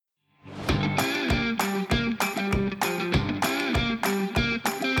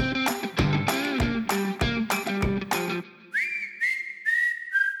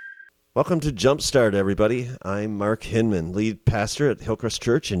Welcome to Jumpstart, everybody. I'm Mark Hinman, lead pastor at Hillcrest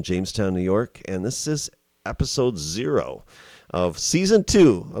Church in Jamestown, New York, and this is episode 0 of season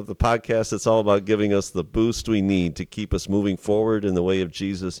 2 of the podcast. It's all about giving us the boost we need to keep us moving forward in the way of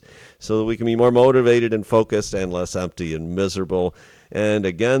Jesus so that we can be more motivated and focused and less empty and miserable. And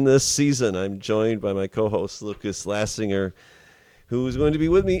again, this season, I'm joined by my co-host, Lucas Lassinger, who's going to be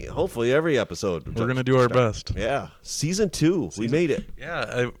with me, hopefully, every episode. We're going to do our best. Yeah. Season 2. We made it.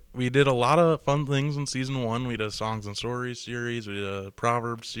 Yeah, we did a lot of fun things in season 1. We did a Songs and Stories series. We did a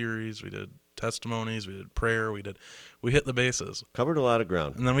Proverbs series. We did testimonies. We did prayer. We hit the bases. Covered a lot of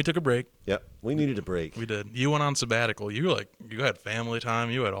ground. And then we took a break. Yep. We needed a break. We did. You went on sabbatical. You had family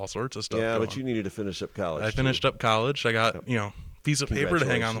time. You had all sorts of stuff Yeah, going. but you needed to finish up college. I finished up college. I got, piece of paper to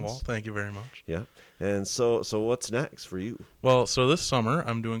hang on the wall. Congratulations. Thank you very much. Yeah. And so what's next for you? Well, so this summer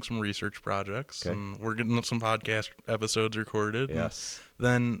I'm doing some research projects, Okay. and we're getting some podcast episodes recorded. Yes. And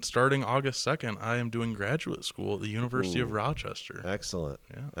then starting August 2nd, I am doing graduate school at the University of Rochester. Excellent.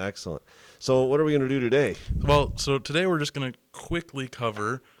 Yeah. Excellent. So what are we going to do today? Well, so today we're just going to quickly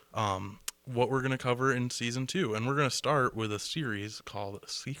cover what we're going to cover in season 2, and we're going to start with a series called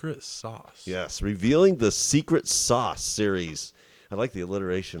Secret Sauce. Yes, revealing the secret sauce series. I like the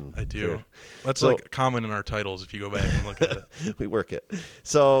alliteration. I do. there. That's So- like common in our titles if you go back and look at it. We work it.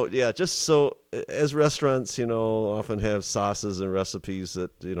 So, yeah, just so as restaurants, often have sauces and recipes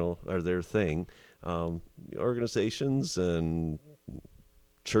that, are their thing. Organizations and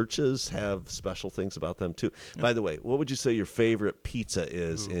churches have special things about them too. By the way, what would you say your favorite pizza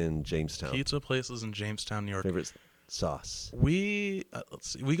is in Jamestown? Pizza places in Jamestown, New York. Favorite sauce? We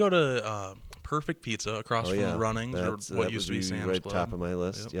we go to Perfect Pizza across Oh, from yeah. Runnings, or That what used to would be Sam's right Club. top of my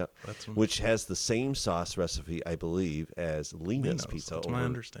list. Yep, Yep. that's one. Which has the same sauce recipe, I believe, as Lena's Lena's, Pizza. that's my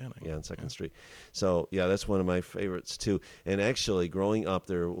understanding. Yeah, on Second Street. So yeah, that's one of my favorites too. And actually, growing up,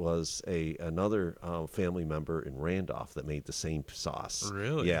 there was another family member in Randolph that made the same sauce.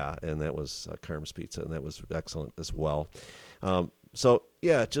 Really? Yeah, and that was Carm's Pizza, and that was excellent as well. So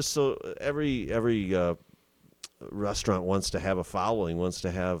yeah, just so every restaurant wants to have a following, wants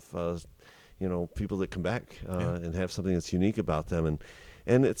to have people that come back and have something that's unique about them,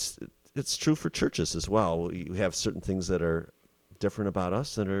 and it's true for churches as well. We have certain things that are different about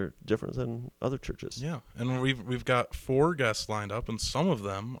us that are different than other churches. Yeah, and we've got 4 guests lined up, and some of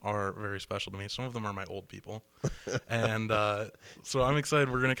them are very special to me. Some of them are my old people, and so I'm excited.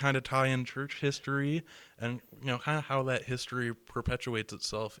 We're going to kind of tie in church history and kind of how that history perpetuates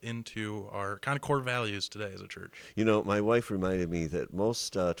itself into our kind of core values today as a church. My wife reminded me that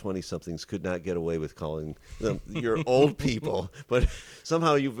most 20-somethings could not get away with calling them your old people, but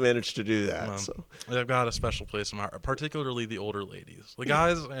somehow you've managed to do that. So. I've got a special place in my heart, particularly the older ladies. The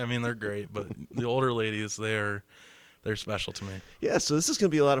guys, I mean, they're great, but the older ladies, they're special to me. Yeah, so this is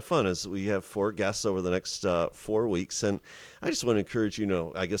going to be a lot of fun as we have 4 guests over the next 4 weeks. And I just want to encourage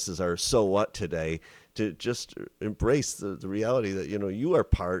I guess is our so what today, to just embrace the reality that, you are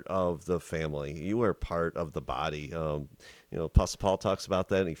part of the family. You are part of the body. Apostle Paul talks about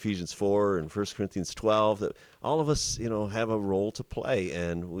that in Ephesians 4 and 1 Corinthians 12, that all of us, have a role to play,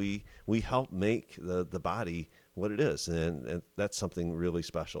 and we help make the body what it is, and that's something really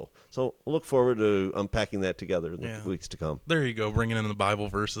special. So we'll look forward to unpacking that together in the weeks to come. There you go, bringing in the Bible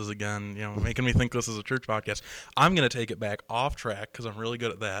verses again, making me think this is a church podcast. I'm going to take it back off track because I'm really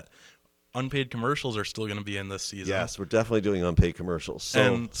good at that. Unpaid commercials are still going to be in this season. Yes, we're definitely doing unpaid commercials.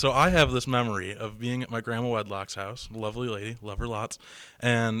 So I have this memory of being at my grandma Wedlock's house, lovely lady, love her lots,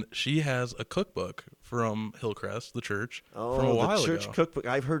 and she has a cookbook from Hillcrest, the church, from a while the church ago. cookbook.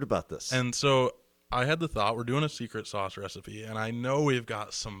 I've heard about this. And so I had the thought, we're doing a secret sauce recipe, and I know we've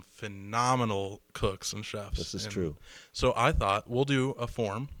got some phenomenal cooks and chefs. This is true. So I thought we'll do a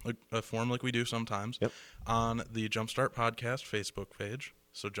form like we do sometimes, Yep. on the Jumpstart Podcast Facebook page.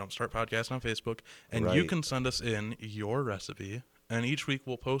 So Jumpstart Podcast on Facebook, and you Right. can send us in your recipe, and each week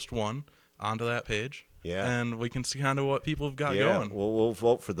we'll post one onto that page. Yeah. And we can see kind of what people have got yeah, going. we'll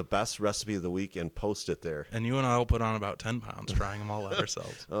vote for the best recipe of the week and post it there. And you and I will put on about 10 pounds trying them all out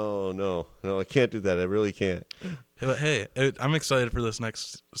ourselves. Oh, no, I can't do that. I really can't. But hey, I'm excited for this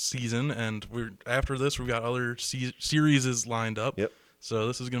next season, and after this we've got other series lined up. Yep. So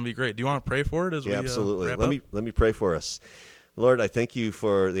this is going to be great. Do you want to pray for it as we absolutely. wrap Let up? me pray for us. Lord, I thank you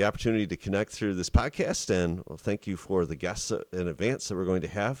for the opportunity to connect through this podcast, and thank you for the guests in advance that we're going to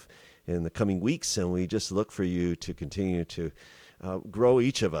have in the coming weeks. And we just look for you to continue to grow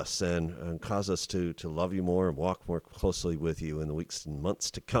each of us and cause us to love you more and walk more closely with you in the weeks and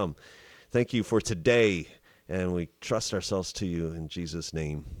months to come. Thank you for today, and we trust ourselves to you in Jesus'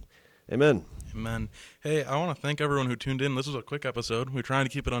 name. Amen. Amen. Hey, I want to thank everyone who tuned in. This was a quick episode. We're trying to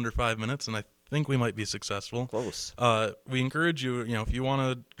keep it under 5 minutes, and I think we might be successful. Close. We encourage you, if you want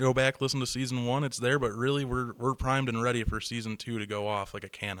to go back, listen to season 1, it's there, but really we're primed and ready for season 2 to go off like a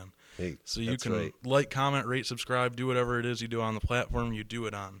cannon. Hey, So you that's can right. like, comment, rate, subscribe, do whatever it is you do on the platform you do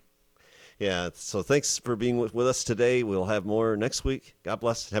it on. Yeah, so thanks for being with us today. We'll have more next week. God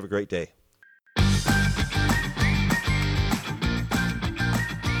bless. Have a great day.